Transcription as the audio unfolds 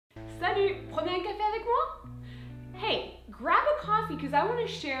Salut! Prenez un café avec moi? Hey, grab a coffee because I want to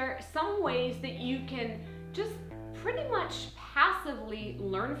share some ways that you can just pretty much passively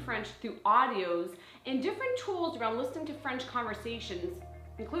learn French through audios and different tools around listening to French conversations,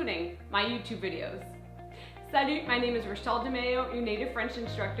 including my YouTube videos. Salut, my name is Rochelle DeMeo, your native French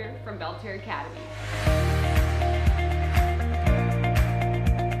instructor from Belter Academy.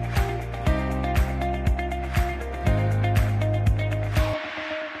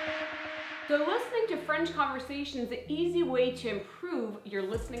 So listening to French conversations is an easy way to improve your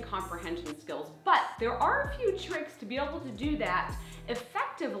listening comprehension skills, but there are a few tricks to be able to do that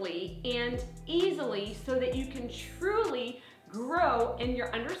effectively and easily so that you can truly grow in your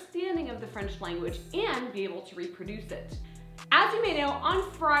understanding of the French language and be able to reproduce it. As you may know,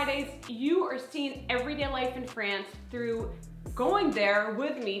 on Fridays, you are seeing everyday life in France through going there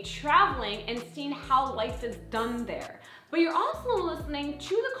with me, traveling, and seeing how life is done there. But you're also listening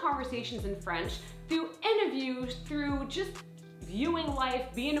to the conversations in French through interviews, through just viewing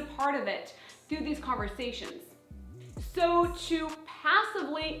life, being a part of it, through these conversations. So to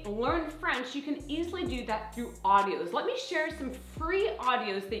passively learn French, you can easily do that through audios. Let me share some free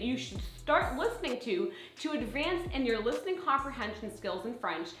audios that you should start listening to advance in your listening comprehension skills in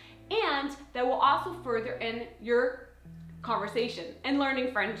French, and that will also further in your conversation and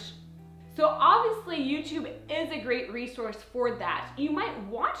learning French. So obviously YouTube is a great resource for that. You might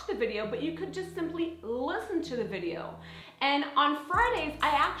watch the video, but you could just simply listen to the video. And on Fridays, I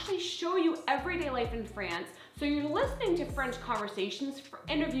actually show you everyday life in France. So you're listening to French conversations,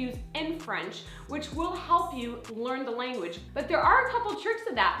 interviews in French, which will help you learn the language. But there are a couple tricks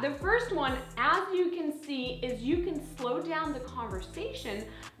to that. The first one, as you can see, is you can slow down the conversation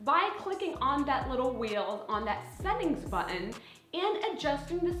by clicking on that little wheel, on that settings button, and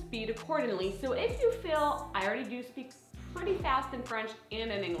adjusting the speed accordingly. So if you feel, I already do speak pretty fast in French and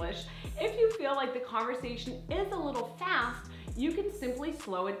in English, if you feel like the conversation is a little fast, you can simply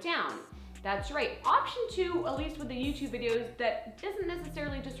slow it down. That's right. Option 2, at least with the YouTube videos, that isn't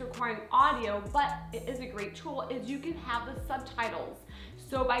necessarily just requiring audio, but it is a great tool, is you can have the subtitles.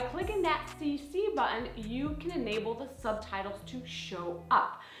 So by clicking that CC button, you can enable the subtitles to show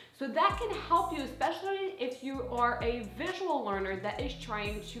up. So that can help you, especially if you are a visual learner that is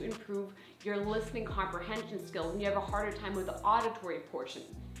trying to improve your listening comprehension skills and you have a harder time with the auditory portion.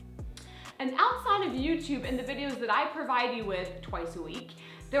 And outside of YouTube and the videos that I provide you with twice a week,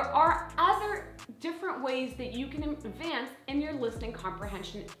 there are other different ways that you can advance in your listening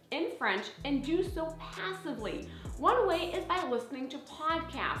comprehension in French and do so passively. One way is by listening to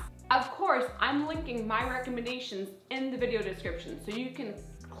podcasts. Of course, I'm linking my recommendations in the video description, so you can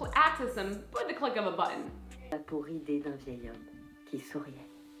access them with the click of a button. Pour idée d'un vieil homme qui souriait.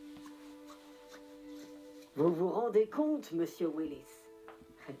 Vous vous rendez compte, Monsieur Willis?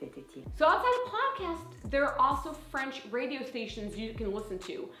 Répétait-il. So outside of podcasts, there are also French radio stations you can listen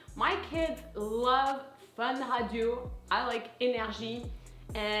to. My kids love Fun Radio, I like Énergie,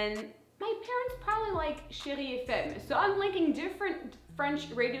 and my parents probably like Chérie FM. So I'm linking different French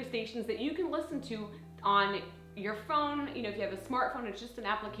radio stations that you can listen to on your phone. You know, if you have a smartphone, it's just an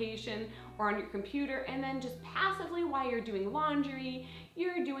application, or on your computer, and then just passively while you're doing laundry,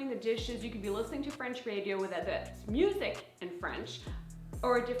 you're doing the dishes, you could be listening to French radio, whether that's music in French,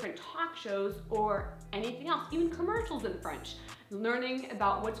 or different talk shows, or anything else, even commercials in French, learning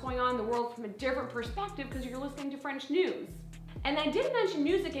about what's going on in the world from a different perspective because you're listening to French news. And I did mention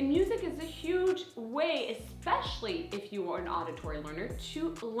music, and music is a huge way, especially if you are an auditory learner,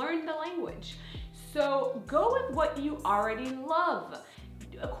 to learn the language. So go with what you already love.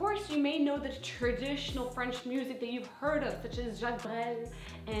 Of course, you may know the traditional French music that you've heard of, such as Jacques Brel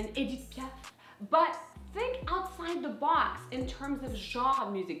and Edith Piaf, but think outside the box in terms of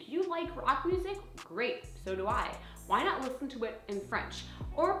genre music. You like rock music? Great, so do I. Why not listen to it in French?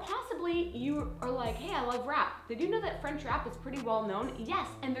 Or possibly you are like, hey, I love rap. Did you know that French rap is pretty well known? Yes,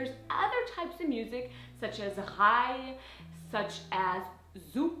 and there's other types of music, such as rail, such as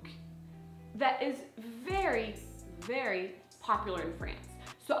zouk, that is very, very popular in France.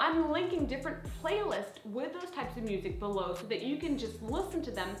 So I'm linking different playlists with those types of music below so that you can just listen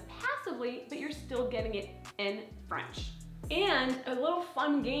to them passively, but you're still getting it in French. And a little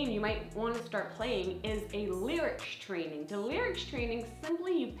fun game you might want to start playing is a lyrics training. The lyrics training,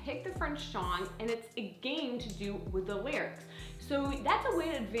 simply you pick the French song and it's a game to do with the lyrics. So that's a way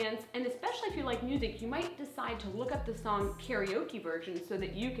to advance, and especially if you like music, you might decide to look up the song karaoke version so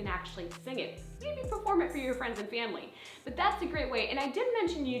that you can actually sing it. Maybe perform it for your friends and family. But that's a great way. And I did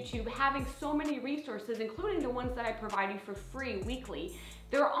mention YouTube having so many resources, including the ones that I provide you for free weekly,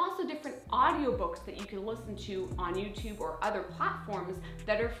 There are also different audiobooks that you can listen to on YouTube or other platforms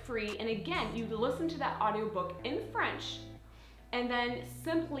that are free. And again, you listen to that audiobook in French, and then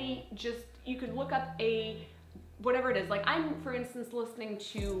simply just, you could look up whatever it is. Like I'm, for instance, listening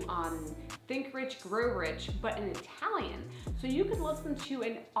to Think Rich, Grow Rich, but in Italian. So you could listen to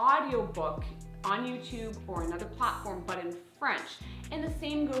an audiobook on YouTube or another platform, but in French. And the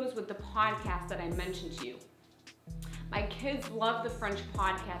same goes with the podcast that I mentioned to you. My kids love the French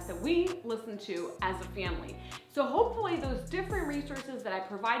podcast that we listen to as a family. So hopefully those different resources that I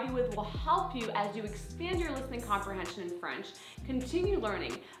provide you with will help you as you expand your listening comprehension in French, continue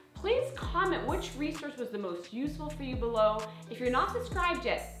learning. Please comment which resource was the most useful for you below. If you're not subscribed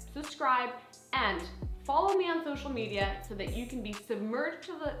yet, subscribe and follow me on social media so that you can be submerged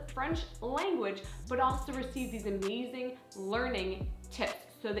to the French language, but also receive these amazing learning tips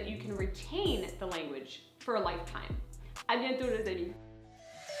so that you can retain the language for a lifetime. À bientôt les amis.